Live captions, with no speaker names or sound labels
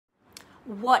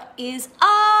What is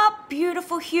up,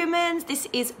 beautiful humans? This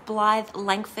is Blythe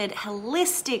Langford,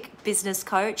 holistic business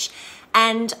coach.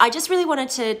 And I just really wanted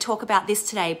to talk about this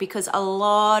today because a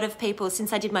lot of people,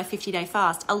 since I did my 50-day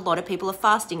fast, a lot of people are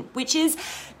fasting, which is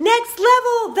next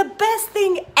level, the best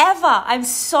thing ever. I'm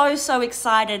so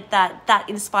excited that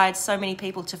inspired so many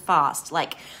people to fast.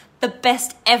 Like the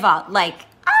best ever. Makes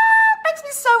me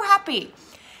so happy.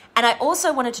 And I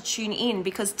also wanted to tune in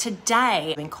because today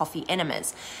I'm doing coffee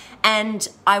enemas. And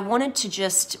I wanted to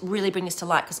just really bring this to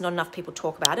light because not enough people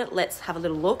talk about it. Let's have a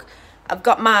little look. I've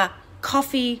got my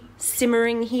coffee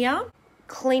simmering here,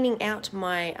 cleaning out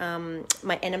my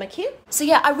my enema kit. So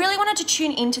yeah, I really wanted to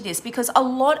tune into this because a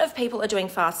lot of people are doing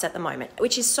fasts at the moment,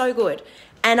 which is so good.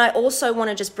 And I also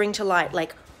want to just bring to light,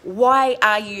 like, why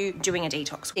are you doing a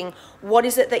detox? What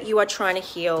is it that you are trying to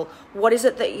heal? What is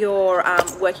it that you're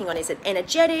working on? Is it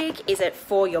energetic? Is it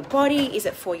for your body? Is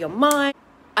it for your mind?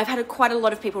 I've had quite a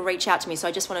lot of people reach out to me, so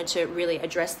I just wanted to really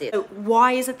address this. So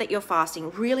why is it that you're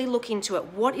fasting? Really look into it.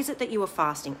 What is it that you are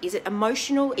fasting? Is it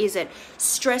emotional? Is it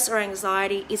stress or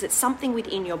anxiety? Is it something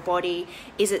within your body?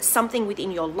 Is it something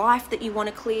within your life that you want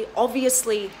to clear?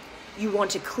 Obviously, you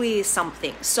want to clear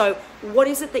something. So what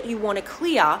is it that you want to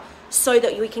clear so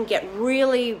that we can get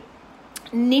really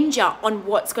ninja on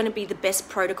what's going to be the best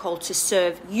protocol to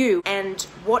serve you and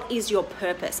what is your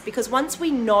purpose? Because once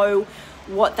we know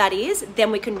what that is,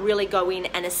 then we can really go in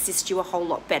and assist you a whole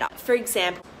lot better. For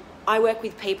example, I work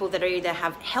with people that either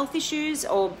have health issues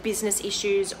or business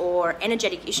issues or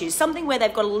energetic issues, something where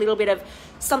they've got a little bit of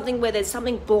something where there's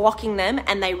something blocking them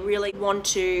and they really want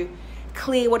to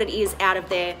clear what it is out of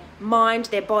their mind,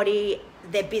 their body,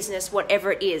 their business,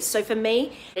 whatever it is. So for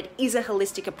me, it is a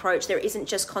holistic approach. There isn't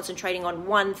just concentrating on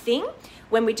one thing.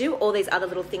 When we do, all these other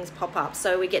little things pop up.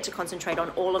 So we get to concentrate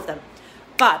on all of them.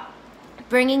 But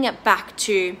bringing it back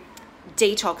to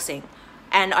detoxing,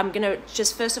 and I'm going to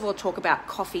just first of all talk about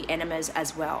coffee enemas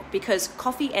as well, because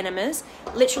coffee enemas,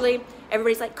 literally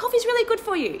everybody's like, coffee's really good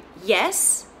for you.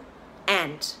 Yes,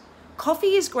 and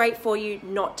coffee is great for you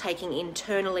not taking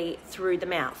internally through the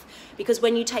mouth, because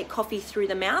when you take coffee through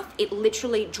the mouth, it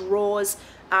literally draws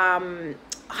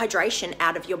hydration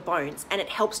out of your bones, and it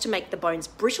helps to make the bones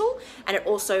brittle, and it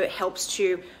also helps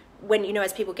to, when, you know,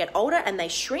 as people get older and they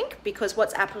shrink, because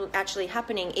what's actually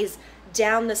happening is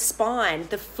down the spine,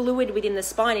 the fluid within the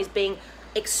spine is being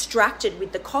extracted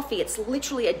with the coffee. It's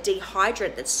literally a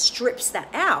dehydrant that strips that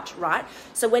out, right?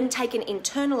 So when taken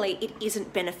internally, it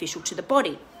isn't beneficial to the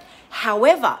body.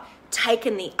 However,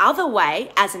 taken the other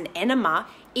way as an enema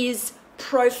is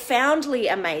profoundly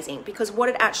amazing, because what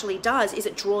it actually does is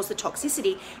it draws the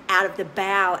toxicity out of the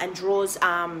bowel and draws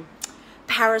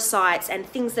parasites and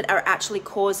things that are actually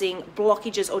causing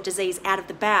blockages or disease out of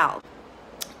the bowel.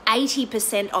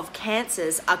 80% of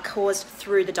cancers are caused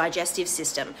through the digestive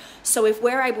system. So if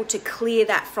we're able to clear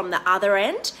that from the other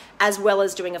end, as well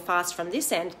as doing a fast from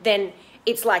this end, then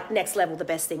it's like next level, the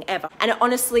best thing ever. And it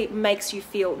honestly makes you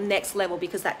feel next level,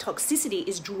 because that toxicity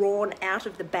is drawn out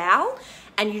of the bowel,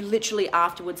 and you literally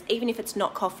afterwards, even if it's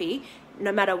not coffee,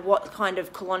 no matter what kind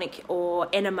of colonic or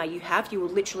enema you have, you will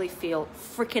literally feel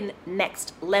freaking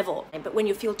next level. But when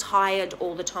you feel tired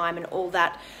all the time and all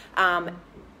that,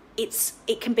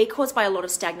 it can be caused by a lot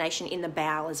of stagnation in the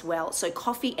bowel as well. So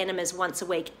coffee enemas once a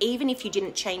week, even if you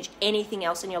didn't change anything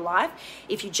else in your life,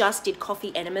 if you just did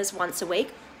coffee enemas once a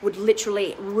week, would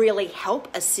literally really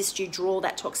help assist you draw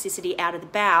that toxicity out of the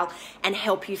bowel and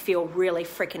help you feel really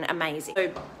freaking amazing.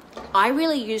 So I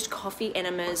really used coffee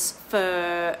enemas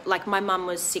for, like, my mum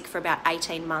was sick for about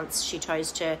 18 months. She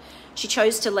chose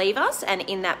to leave us, and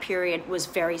in that period was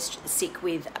very sick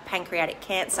with pancreatic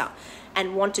cancer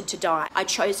and wanted to die. I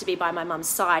chose to be by my mum's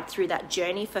side through that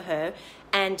journey for her,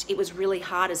 and it was really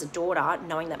hard as a daughter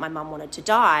knowing that my mum wanted to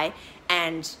die,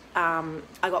 and I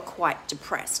got quite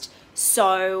depressed.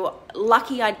 So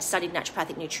lucky I'd studied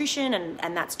naturopathic nutrition,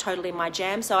 and that's totally my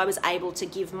jam. So I was able to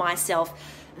give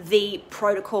myself the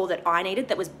protocol that I needed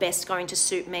that was best going to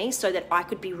suit me, so that I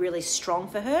could be really strong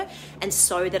for her, and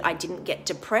so that I didn't get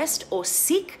depressed or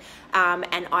sick,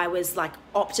 and I was like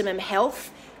optimum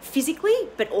health physically,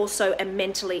 but also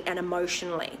mentally and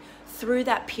emotionally. Through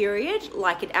that period,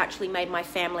 like, it actually made my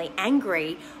family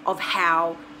angry of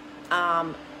how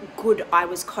good I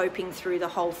was coping through the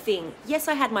whole thing. Yes,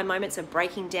 I had my moments of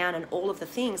breaking down and all of the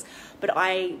things, but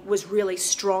I was really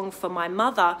strong for my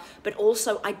mother, but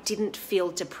also I didn't feel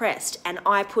depressed. And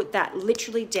I put that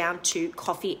literally down to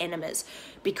coffee enemas,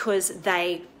 because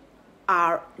they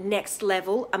are next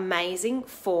level amazing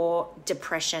for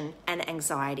depression and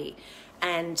anxiety.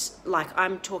 And like,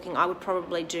 I'm talking, I would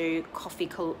probably do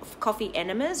coffee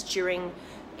enemas during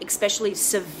especially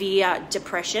severe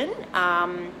depression,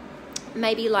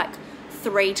 maybe like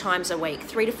 3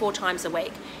 to 4 times a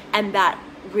week. And that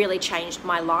really changed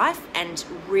my life and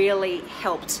really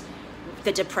helped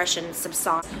the depression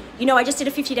subside. You know, I just did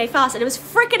a 50-day fast and it was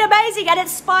freaking amazing and it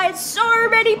inspired so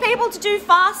many people to do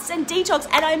fasts and detox.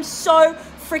 And I'm so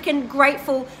freaking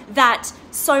grateful that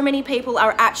so many people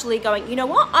are actually going, you know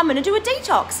what, I'm going to do a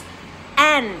detox.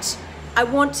 And I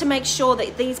want to make sure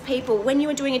that these people, when you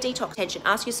are doing a detox,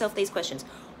 ask yourself these questions.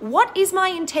 What is my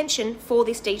intention for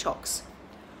this detox?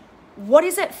 What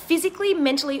is it physically,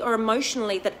 mentally, or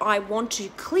emotionally that I want to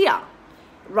clear?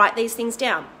 Write these things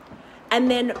down. And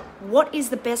then what is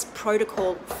the best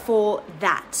protocol for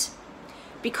that?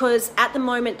 Because at the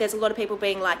moment, there's a lot of people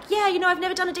being like, yeah, you know, I've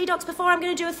never done a detox before. I'm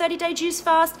going to do a 30-day juice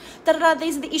fast.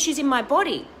 These are the issues in my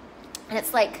body. And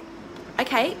it's like,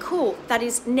 okay, cool. That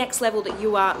is next level that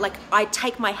you are, like, I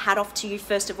take my hat off to you,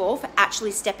 first of all, for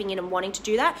actually stepping in and wanting to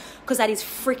do that. Because that is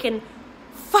freaking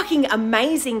fucking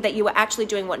amazing that you are actually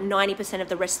doing what 90% of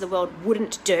the rest of the world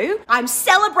wouldn't do. I'm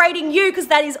celebrating you because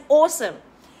that is awesome.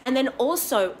 And then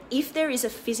also, if there is a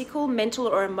physical, mental,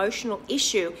 or emotional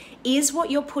issue, is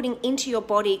what you're putting into your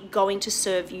body going to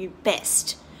serve you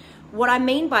best? What I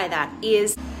mean by that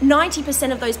is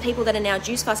 90% of those people that are now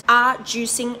juice fast are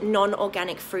juicing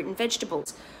non-organic fruit and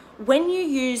vegetables. When you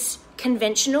use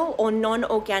conventional or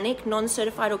non-organic,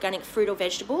 non-certified organic fruit or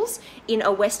vegetables in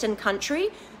a Western country,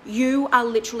 you are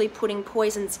literally putting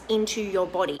poisons into your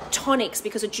body. Tonics,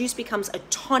 because a juice becomes a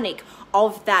tonic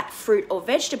of that fruit or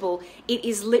vegetable, it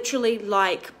is literally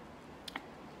like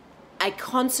a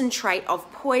concentrate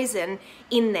of poison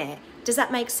in there. Does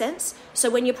that make sense?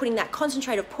 So when you're putting that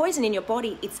concentrate of poison in your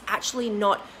body, it's actually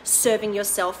not serving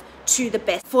yourself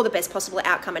for the best possible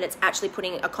outcome, and it's actually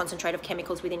putting a concentrate of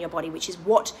chemicals within your body, which is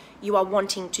what you are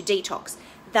wanting to detox.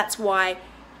 That's why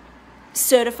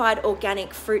certified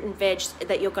organic fruit and veg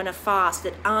that you're going to fast,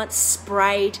 that aren't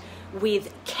sprayed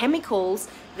with chemicals,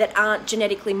 that aren't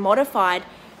genetically modified,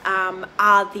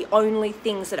 are the only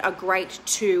things that are great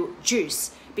to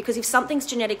juice. Because if something's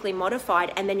genetically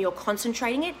modified and then you're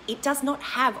concentrating it, it does not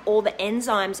have all the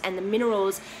enzymes and the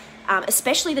minerals,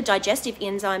 especially the digestive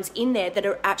enzymes in there that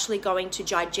are actually going to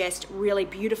digest really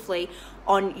beautifully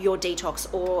on your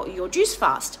detox or your juice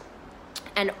fast.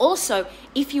 And also,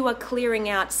 if you are clearing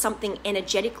out something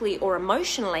energetically or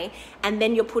emotionally, and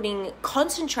then you're putting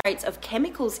concentrates of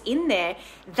chemicals in there,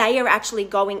 they are actually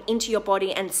going into your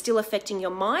body and still affecting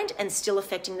your mind and still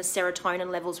affecting the serotonin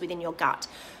levels within your gut.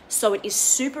 So it is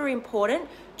super important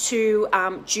to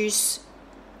juice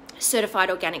certified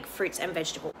organic fruits and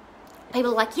vegetables.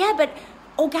 People are like, yeah, but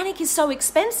organic is so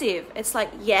expensive. It's like,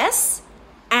 yes,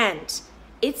 and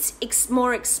it's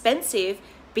more expensive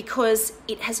because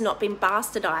it has not been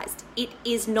bastardized. It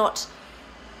is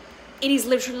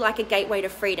literally like a gateway to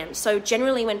freedom. So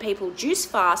generally when people juice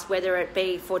fast, whether it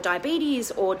be for diabetes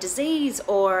or disease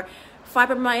or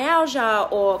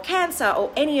fibromyalgia or cancer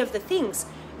or any of the things,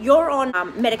 you're on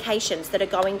medications that are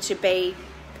going to be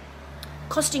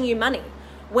costing you money.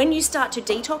 When you start to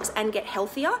detox and get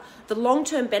healthier, the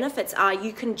long-term benefits are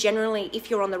you can generally, if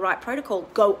you're on the right protocol,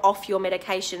 go off your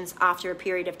medications after a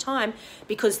period of time,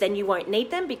 because then you won't need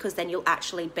them, because then you'll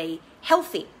actually be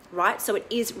healthy, right? So it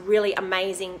is really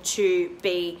amazing to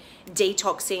be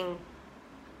detoxing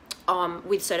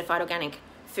with certified organic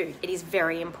food. It is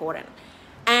very important.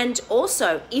 And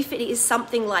also, if it is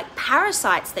something like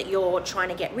parasites that you're trying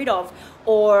to get rid of,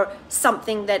 or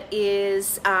something that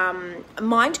is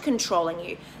mind controlling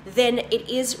you, then it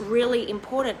is really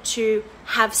important to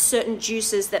have certain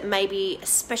juices that may be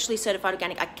especially certified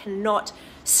organic. I cannot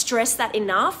stress that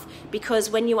enough,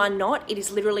 because when you are not, it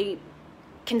is literally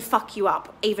can fuck you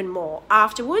up even more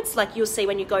afterwards. Like you'll see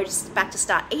when you go back to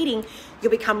start eating, you'll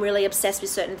become really obsessed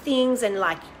with certain things, and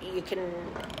like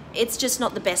it's just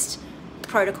not the best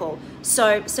protocol.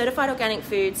 So certified organic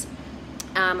foods,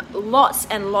 lots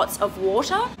and lots of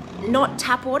water, not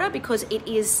tap water, because it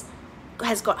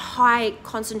has got high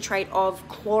concentrate of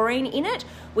chlorine in it,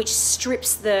 which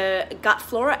strips the gut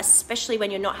flora, especially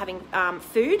when you're not having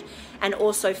food, and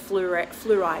also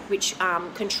fluoride, which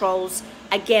controls,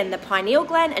 again, the pineal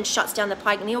gland and shuts down the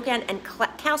pineal gland and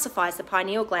calcifies the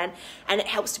pineal gland, and it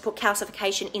helps to put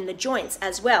calcification in the joints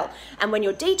as well. And when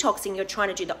you're detoxing, you're trying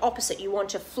to do the opposite. You want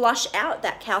to flush out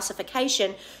that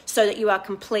calcification so that you are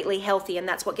completely healthy, and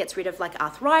that's what gets rid of like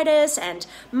arthritis and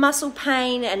muscle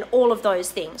pain and all of those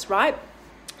things, right?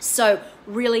 So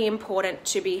really important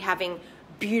to be having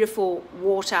beautiful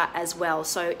water as well.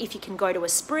 So if you can go to a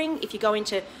spring, if you go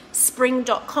into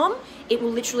spring.com, it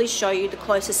will literally show you the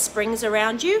closest springs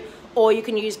around you, or you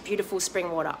can use beautiful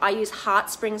spring water. I use Heart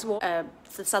Springs water,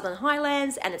 the Southern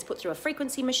Highlands, and it's put through a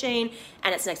frequency machine,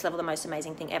 and it's next level, the most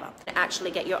amazing thing ever.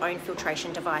 Actually get your own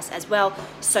filtration device as well,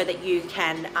 so that you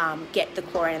can get the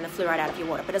chlorine and the fluoride out of your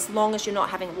water. But as long as you're not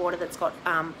having water that's got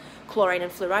chlorine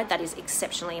and fluoride, that is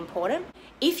exceptionally important.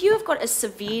 If you have got a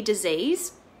severe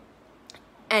disease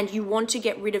and you want to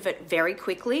get rid of it very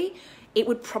quickly, it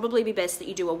would probably be best that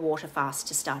you do a water fast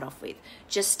to start off with.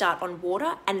 Just start on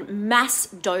water and mass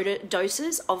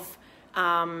doses of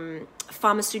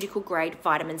pharmaceutical grade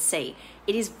vitamin C.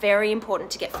 It is very important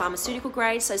to get pharmaceutical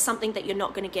grade, so something that you're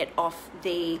not going to get off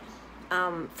the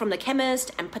from the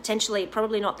chemist, and potentially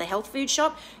probably not the health food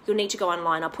shop. You'll need to go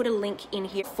online. I'll put a link in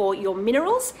here for your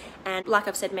minerals, and like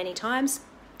I've said many times,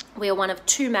 we are one of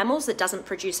 2 mammals that doesn't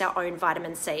produce our own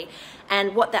vitamin C.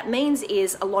 And what that means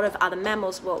is a lot of other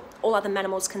mammals, well, all other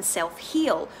mammals can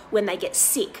self-heal when they get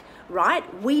sick, right?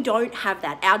 We don't have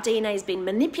that. Our DNA has been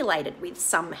manipulated with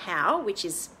somehow, which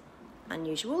is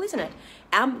unusual, isn't it?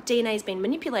 Our DNA has been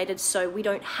manipulated, so we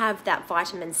don't have that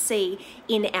vitamin C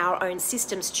in our own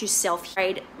systems to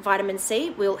self-heal. Vitamin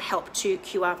C will help to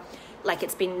cure, like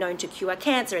it's been known to cure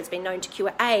cancer, it's been known to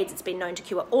cure AIDS, it's been known to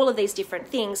cure all of these different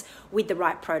things with the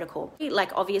right protocol.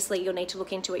 Like obviously you'll need to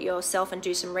look into it yourself and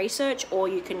do some research, or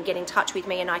you can get in touch with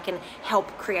me and I can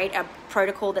help create a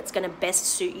protocol that's going to best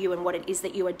suit you and what it is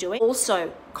that you are doing.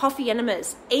 Also, coffee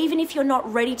enemas, even if you're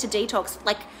not ready to detox,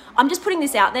 like I'm just putting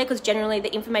this out there because generally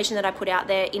the information that I put out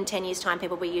there, in 10 years time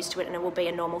people will be used to it and it will be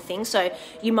a normal thing. So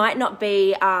you might not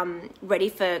be ready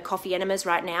for coffee enemas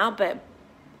right now, but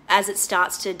as it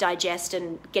starts to digest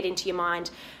and get into your mind,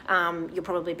 you'll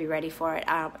probably be ready for it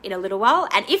in a little while.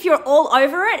 And if you're all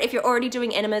over it, if you're already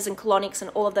doing enemas and colonics and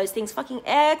all of those things, fucking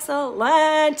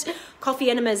excellent.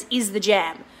 Coffee enemas is the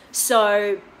jam.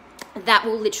 So that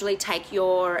will literally take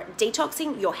your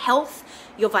detoxing, your health,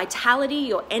 your vitality,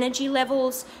 your energy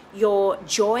levels, your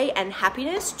joy and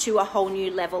happiness to a whole new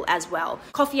level as well.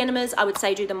 Coffee enemas, I would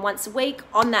say do them once a week.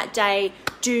 On that day,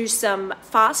 do some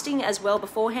fasting as well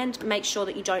beforehand. Make sure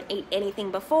that you don't eat anything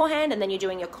beforehand, and then you're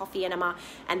doing your coffee enema,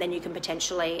 and then you can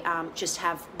potentially just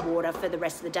have water for the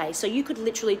rest of the day. So you could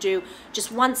literally do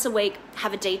just once a week,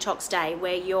 have a detox day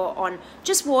where you're on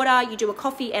just water, you do a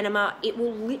coffee enema. It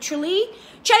will literally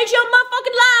change your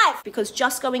motherfucking life, because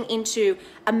just going into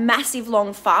a massive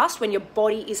long fast when your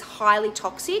body is highly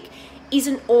toxic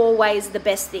isn't always the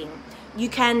best thing. You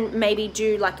can maybe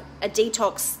do like a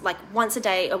detox like once a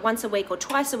day or once a week or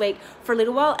twice a week for a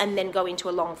little while and then go into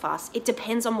a long fast. It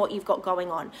depends on what you've got going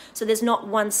on. So there's not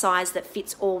one size that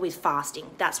fits all with fasting.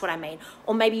 That's what I mean.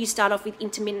 Or maybe you start off with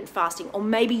intermittent fasting, or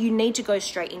maybe you need to go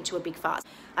straight into a big fast.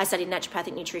 I studied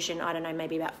naturopathic nutrition, I don't know,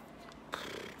 maybe about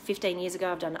 15 years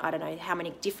ago. I've done, I don't know how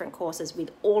many different courses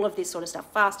with all of this sort of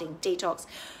stuff: fasting, detox,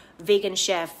 vegan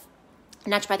chef,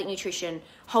 naturopathic nutrition,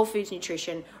 whole foods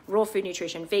nutrition, raw food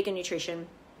nutrition, vegan nutrition,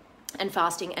 and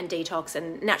fasting and detox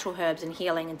and natural herbs and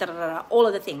healing and all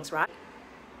of the things, right?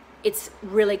 It's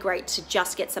really great to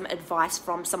just get some advice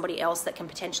from somebody else that can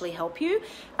potentially help you,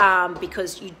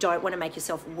 because you don't want to make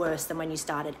yourself worse than when you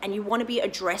started, and you want to be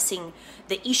addressing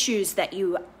the issues that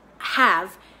you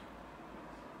have,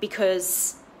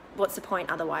 because what's the point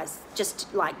otherwise?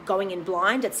 Just like going in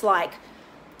blind. It's like,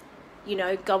 you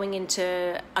know, going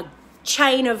into a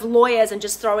chain of lawyers and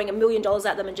just throwing $1 million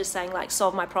at them and just saying like,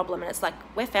 solve my problem. And it's like,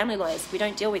 we're family lawyers, we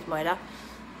don't deal with murder.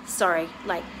 Sorry,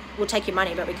 like we'll take your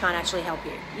money, but we can't actually help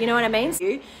you. You know what I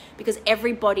mean? Because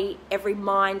everybody, every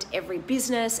mind, every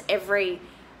business, every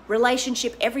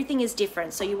relationship, everything is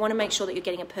different. So you want to make sure that you're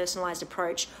getting a personalized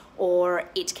approach, or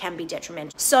it can be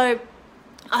detrimental. So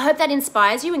I hope that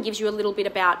inspires you and gives you a little bit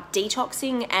about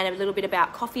detoxing and a little bit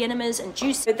about coffee enemas and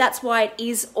juice. So that's why it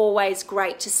is always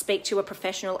great to speak to a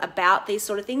professional about these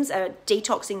sort of things, a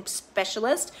detoxing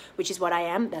specialist, which is what I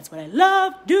am. That's what I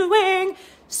love doing,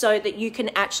 so that you can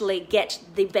actually get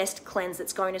the best cleanse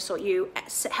that's going to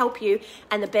help you,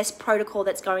 and the best protocol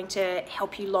that's going to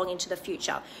help you long into the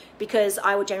future. Because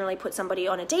I will generally put somebody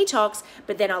on a detox,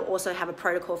 but then I'll also have a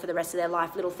protocol for the rest of their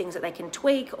life, little things that they can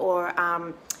tweak or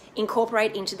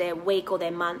incorporate into their week or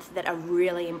their month that are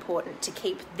really important to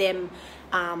keep them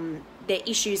their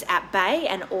issues at bay,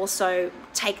 and also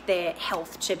take their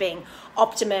health to being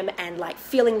optimum and like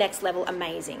feeling next level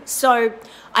amazing. So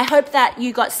I hope that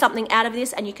you got something out of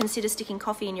this and you consider sticking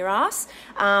coffee in your ass,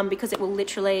 because it will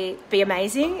literally be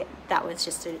amazing. That was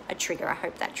just a trigger. I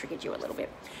hope that triggered you a little bit.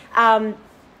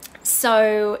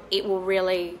 So it will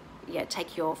really,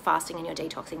 take your fasting and your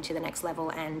detoxing to the next level.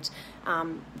 And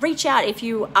reach out if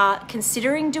you are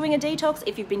considering doing a detox,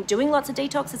 if you've been doing lots of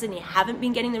detoxes and you haven't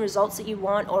been getting the results that you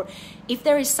want, or if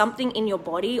there is something in your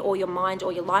body or your mind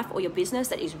or your life or your business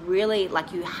that is really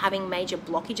like you're having major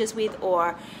blockages with,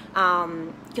 or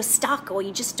you're stuck or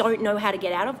you just don't know how to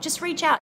get out of, just reach out.